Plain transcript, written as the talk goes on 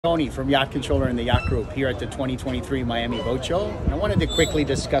Tony from Yacht Controller and the Yacht Group here at the 2023 Miami Boat Show. And I wanted to quickly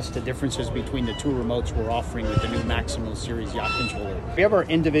discuss the differences between the two remotes we're offering with the new Maximo series Yacht Controller. We have our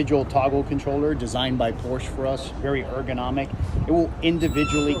individual toggle controller designed by Porsche for us, very ergonomic. It will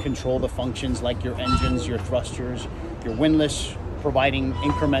individually control the functions like your engines, your thrusters, your windlass, providing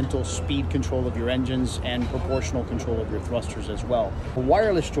incremental speed control of your engines and proportional control of your thrusters as well. A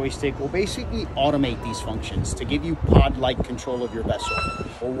wireless joystick will basically automate these functions to give you pod-like control of your vessel,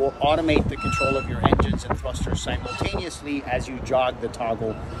 or will automate the control of your engines and thrusters simultaneously as you jog the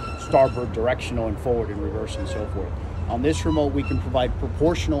toggle starboard, directional, and forward and reverse and so forth. On this remote, we can provide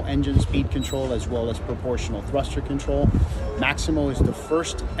proportional engine speed control as well as proportional thruster control. Maximo is the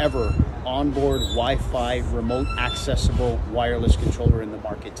first ever onboard Wi-Fi remote accessible wireless controller in the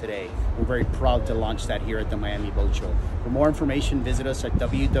market today. We're very proud to launch that here at the Miami Boat Show. For more information, visit us at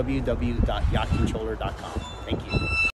www.yachtcontroller.com. Thank you.